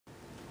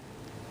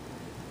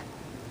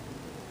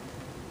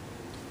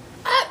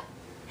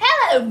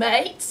Hello,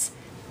 mates.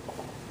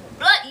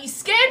 Bloody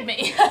scared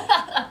me.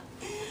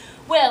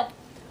 Well,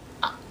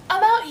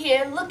 I'm out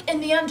here, look in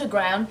the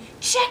underground,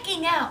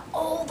 checking out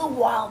all the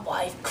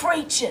wildlife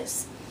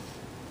creatures.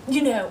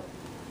 You know,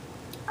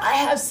 I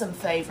have some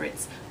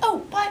favorites.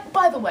 Oh,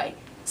 by the way,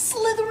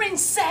 Slithering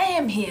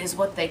Sam here is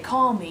what they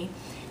call me,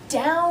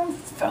 down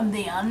from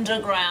the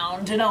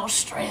underground in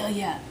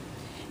Australia.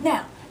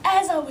 Now,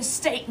 as I was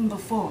stating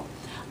before,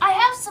 I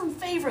have some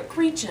favorite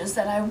creatures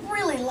that I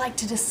really like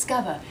to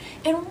discover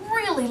and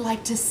really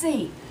like to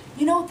see.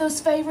 You know what those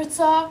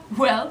favorites are?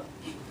 Well,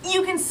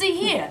 you can see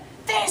here.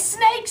 They're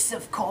snakes,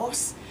 of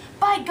course.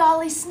 By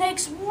golly,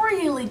 snakes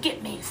really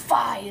get me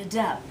fired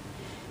up.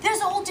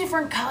 There's all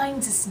different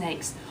kinds of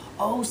snakes.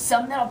 Oh,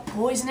 some that are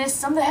poisonous,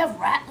 some that have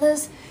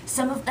rattlers,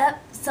 some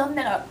that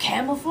are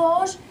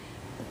camouflage,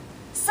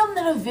 some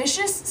that are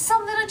vicious,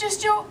 some that are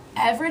just your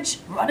average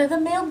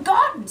run-of-the-mill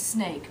garden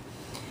snake.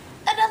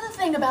 Another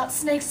thing about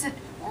snakes that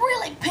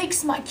really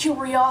piques my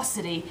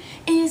curiosity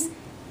is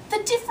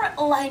the different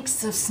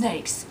lengths of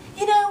snakes.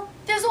 You know,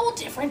 there's all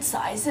different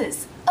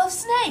sizes of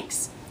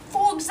snakes.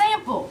 For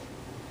example,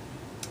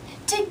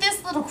 take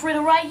this little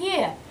critter right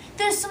here.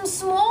 There's some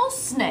small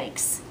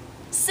snakes.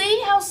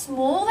 See how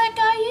small that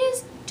guy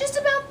is? Just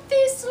about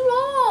this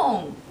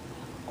long.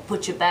 I'll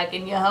put you back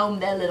in your home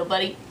there, little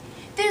buddy.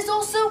 There's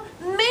also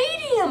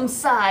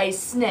medium-sized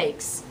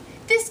snakes.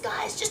 This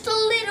guy's just a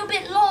little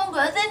bit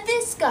longer than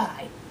this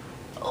guy.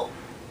 Oh,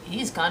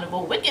 he's kind of a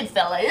wicked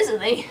fella,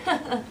 isn't he?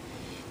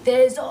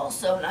 There's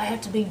also, and I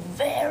have to be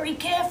very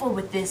careful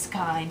with this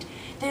kind,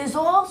 there's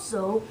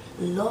also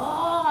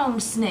long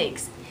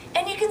snakes.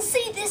 And you can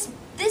see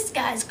this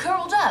guy's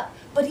curled up,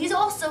 but he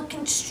also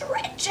can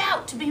stretch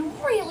out to be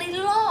really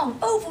long,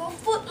 over a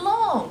foot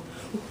long.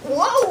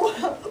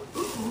 Whoa!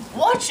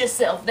 Watch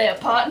yourself there,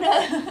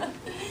 partner.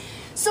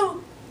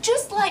 So,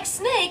 just like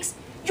snakes,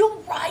 your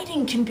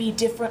writing can be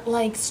different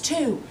lengths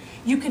too.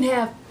 You can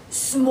have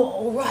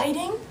small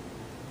writing,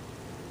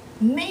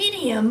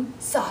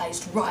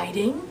 medium-sized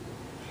writing,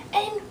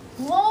 and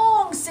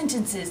long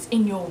sentences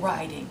in your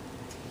writing.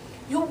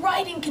 Your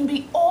writing can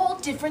be all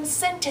different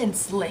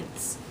sentence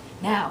lengths.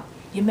 Now,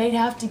 you may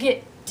have to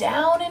get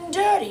down and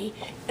dirty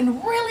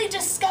and really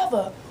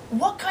discover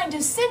what kind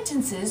of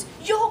sentences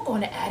you're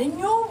going to add in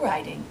your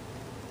writing.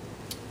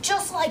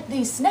 Just like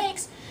these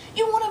snakes,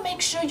 you want to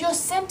make sure your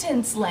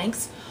sentence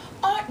lengths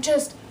aren't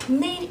just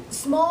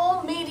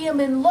small, medium,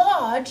 and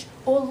large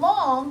or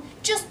long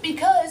just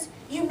because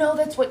you know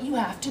that's what you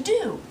have to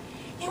do.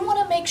 You want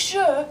to make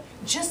sure,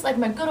 just like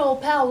my good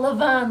old pal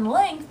Levon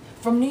Length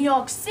from New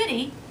York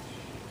City,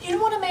 you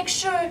want to make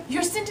sure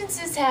your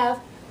sentences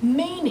have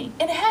meaning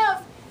and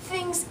have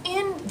things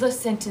in the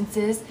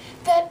sentences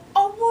that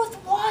are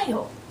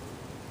worthwhile.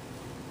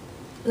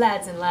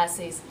 Lads and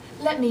lassies,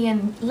 let me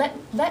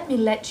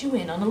let you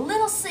in on a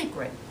little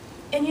secret.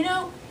 And you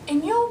know,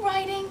 in your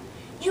writing,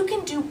 you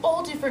can do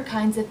all different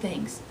kinds of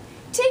things.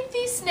 Take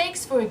these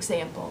snakes, for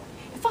example.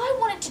 If I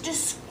wanted to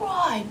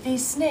describe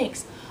these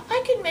snakes,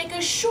 I could make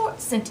a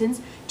short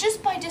sentence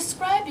just by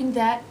describing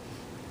that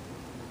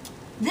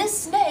this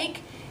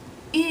snake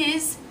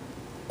is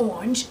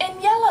orange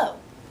and yellow.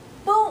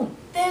 Boom,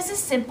 there's a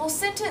simple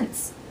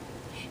sentence.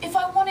 If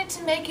I wanted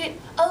to make it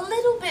a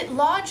little bit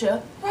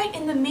larger, right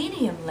in the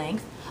medium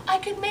length, I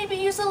could maybe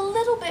use a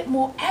little bit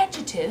more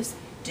adjectives,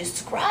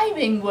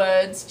 describing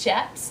words,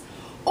 chaps,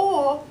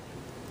 or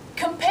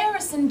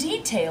comparison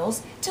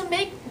details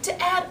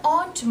to add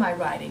on to my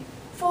writing.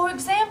 For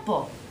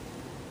example,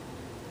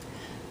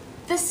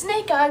 the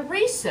snake I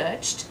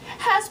researched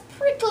has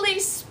prickly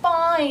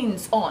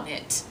spines on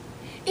it.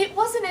 It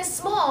wasn't as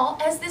small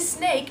as this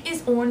snake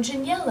is orange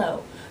and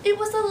yellow. It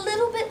was a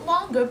little bit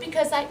longer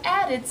because I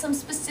added some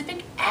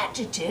specific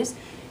adjectives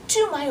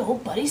to my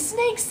old buddy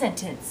snake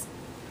sentence.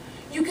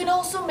 You can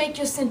also make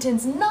your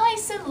sentence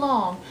nice and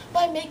long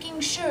by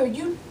making sure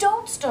you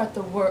don't start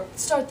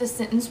the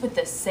sentence with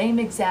the same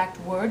exact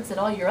words that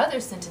all your other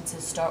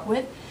sentences start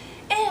with,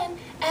 and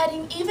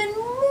adding even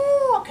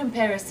more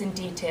comparison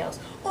details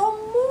or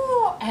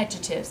more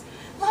adjectives,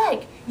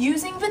 like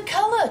using the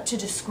color to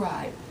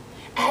describe,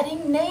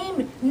 adding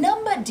name,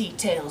 number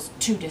details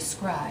to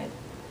describe.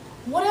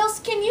 What else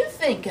can you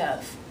think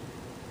of?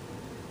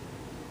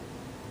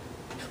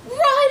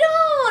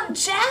 Right on,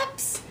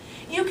 chaps!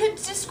 You could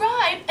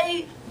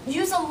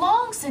use a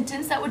long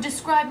sentence that would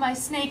describe my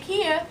snake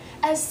here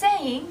as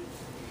saying,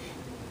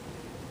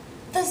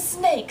 the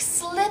snake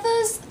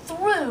slithers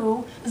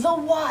through the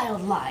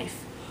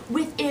wildlife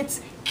with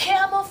its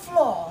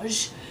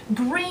camouflage,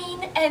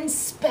 green and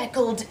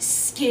speckled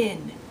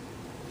skin.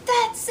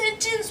 That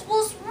sentence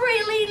was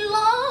really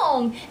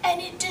long, and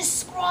it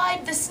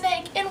described the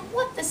snake and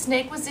what the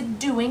snake was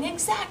doing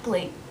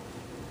exactly.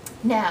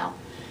 Now,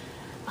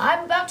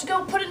 I'm about to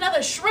go put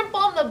another shrimp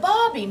on the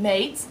barbie,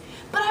 mates,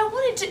 but I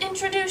wanted to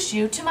introduce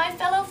you to my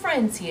fellow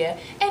friends here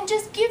and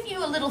just give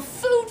you a little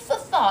food for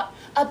thought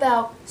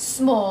about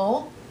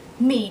small,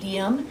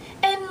 medium,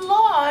 and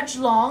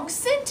long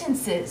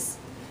sentences.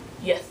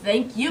 You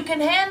think you can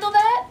handle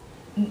that?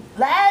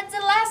 Lads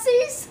and